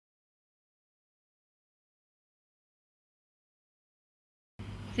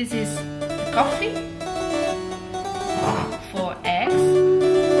This is coffee, 4 eggs,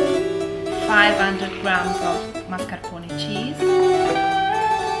 500 grams of mascarpone cheese,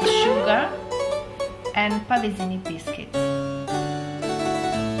 sugar and pavesini biscuits.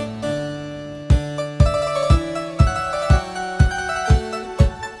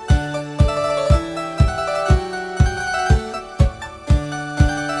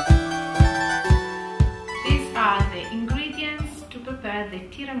 These are the ingredients to prepare the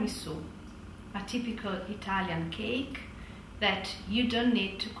tiramisu, a typical Italian cake that you don't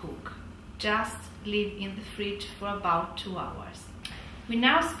need to cook. Just leave in the fridge for about 2 hours. We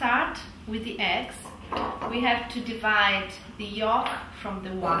now start with the eggs. We have to divide the yolk from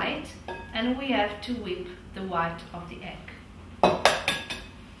the white and we have to whip the white of the egg.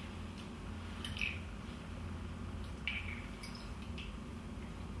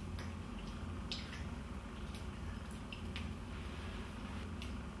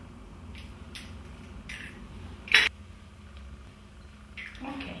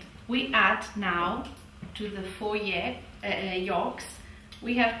 We add now to the 4 yolks,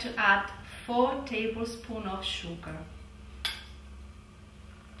 we have to add 4 tablespoons of sugar.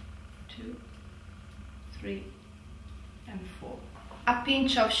 2, 3, and 4. A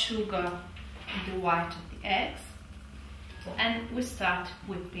pinch of sugar in the white of the eggs, and we start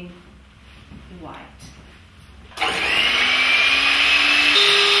whipping the white.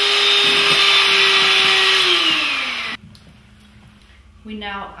 We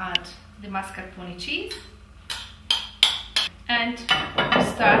now add the mascarpone cheese and we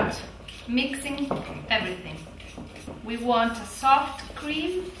start mixing everything. We want a soft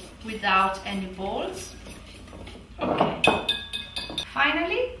cream without any balls. Okay.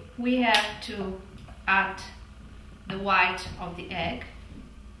 Finally, we have to add the white of the egg,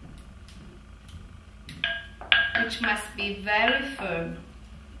 which must be very firm.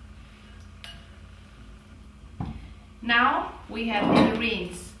 Now we have to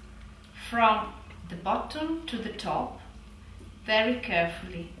rinse from the bottom to the top very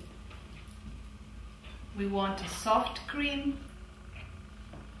carefully. We want a soft cream.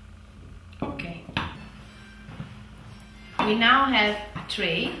 Okay. We now have a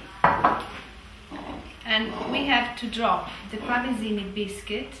tray and we have to drop the pavesini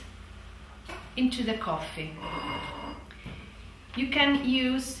biscuit into the coffee. You can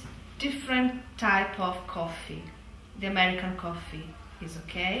use different type of coffee. The American coffee is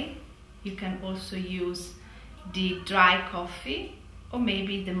okay. You can also use the dry coffee or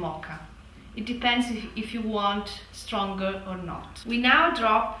maybe the mocha. It depends if you want stronger or not. We now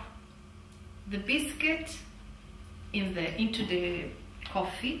drop the biscuit into the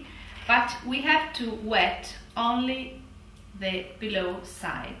coffee, but we have to wet only the below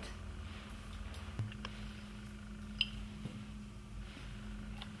side.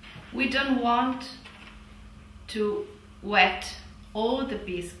 We don't want to wet all the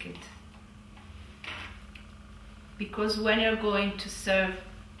biscuit, because when you're going to serve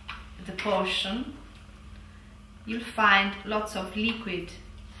the portion, you'll find lots of liquid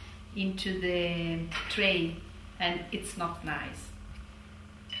into the tray and it's not nice.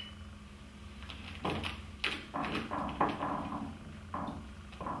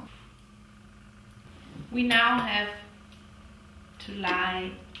 We now have to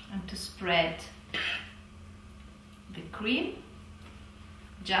lie and to spread the cream,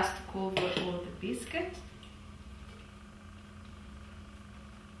 just cover all the biscuit.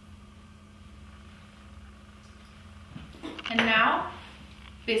 And now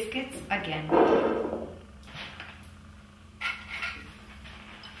biscuits again.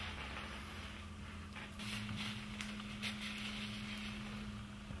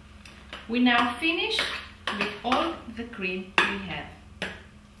 We now finish with all the cream we have.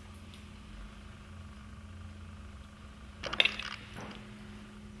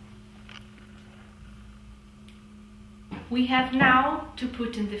 We have now to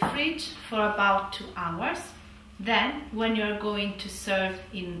put in the fridge for about 2 hours. Then, when you're going to serve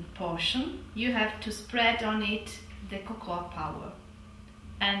in portion, you have to spread on it the cocoa powder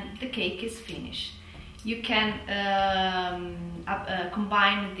and the cake is finished. You can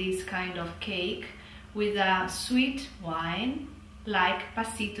combine this kind of cake with a sweet wine like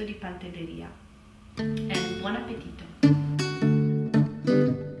passito di pantelleria. And buon appetito!